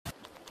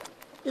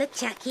Look,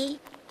 Chucky.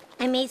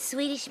 I made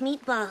Swedish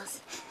meatballs.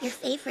 Your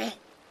favorite.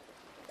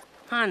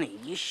 Honey,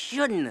 you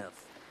shouldn't have.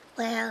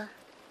 Well,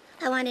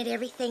 I wanted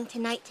everything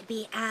tonight to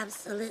be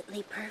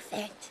absolutely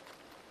perfect.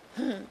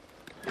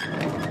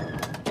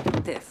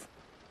 Tiff,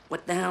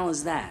 what the hell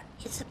is that?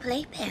 It's a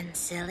playpen,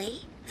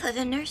 silly. For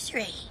the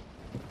nursery.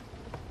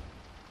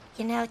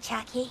 You know,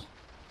 Chucky,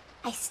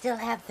 I still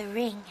have the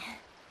ring.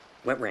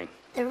 What ring?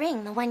 The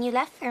ring, the one you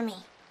left for me.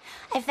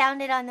 I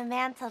found it on the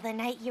mantle the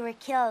night you were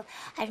killed.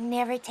 I've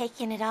never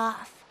taken it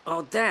off.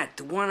 Oh, that,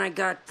 the one I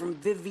got from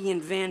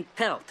Vivian Van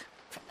Pelt.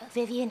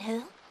 Vivian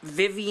who?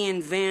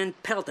 Vivian Van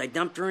Pelt. I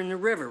dumped her in the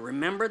river.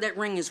 Remember? That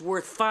ring is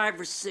worth $5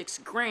 or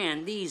 $6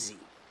 grand, easy.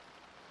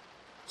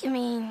 You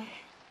mean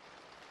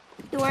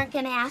you weren't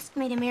gonna ask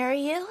me to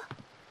marry you?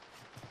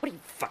 What are you,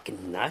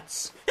 fucking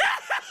nuts?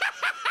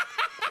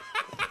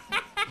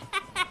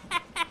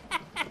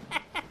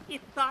 You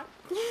thought...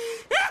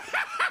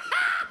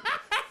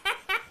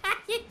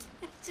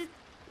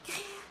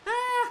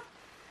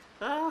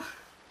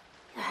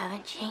 You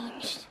haven't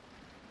changed.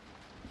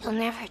 You'll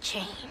never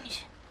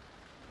change.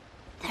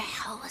 The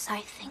hell was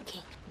I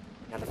thinking?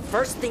 Now, the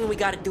first thing we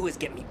gotta do is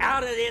get me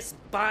out of this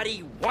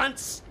body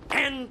once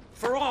and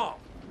for all.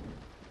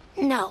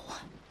 No.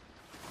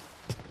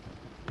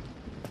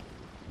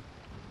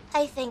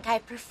 I think I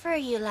prefer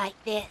you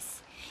like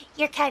this.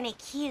 You're kind of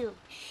cute.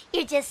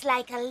 You're just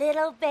like a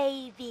little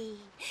baby.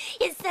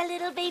 Is the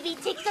little baby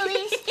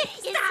ticklish?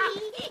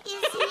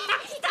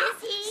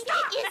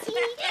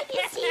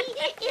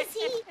 Is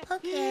he?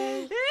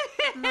 Okay.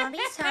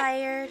 Mommy's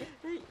tired.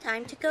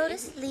 Time to go to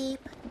sleep.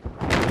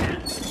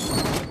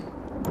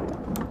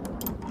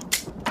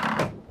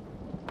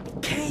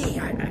 Okay,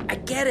 I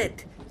get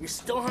it. You're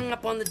still hung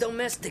up on the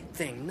domestic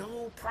thing.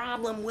 No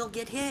problem, we'll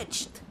get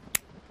hitched.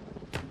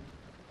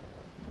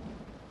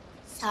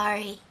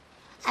 Sorry,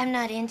 I'm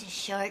not into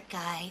short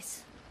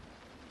guys.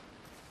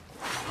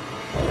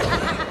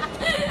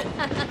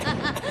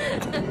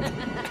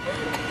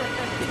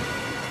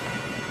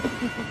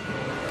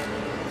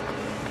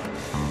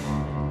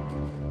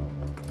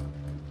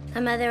 My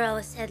mother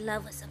always said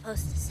love was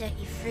supposed to set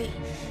you free.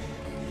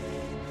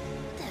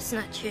 That's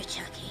not true,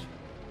 Chucky.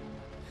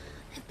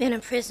 I've been a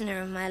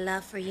prisoner of my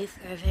love for you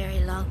for a very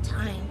long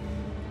time.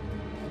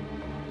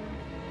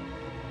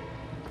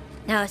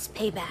 Now it's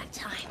payback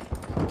time.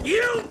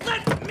 You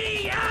let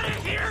me out of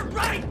here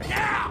right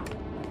now!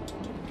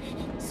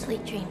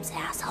 Sweet dreams,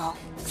 asshole.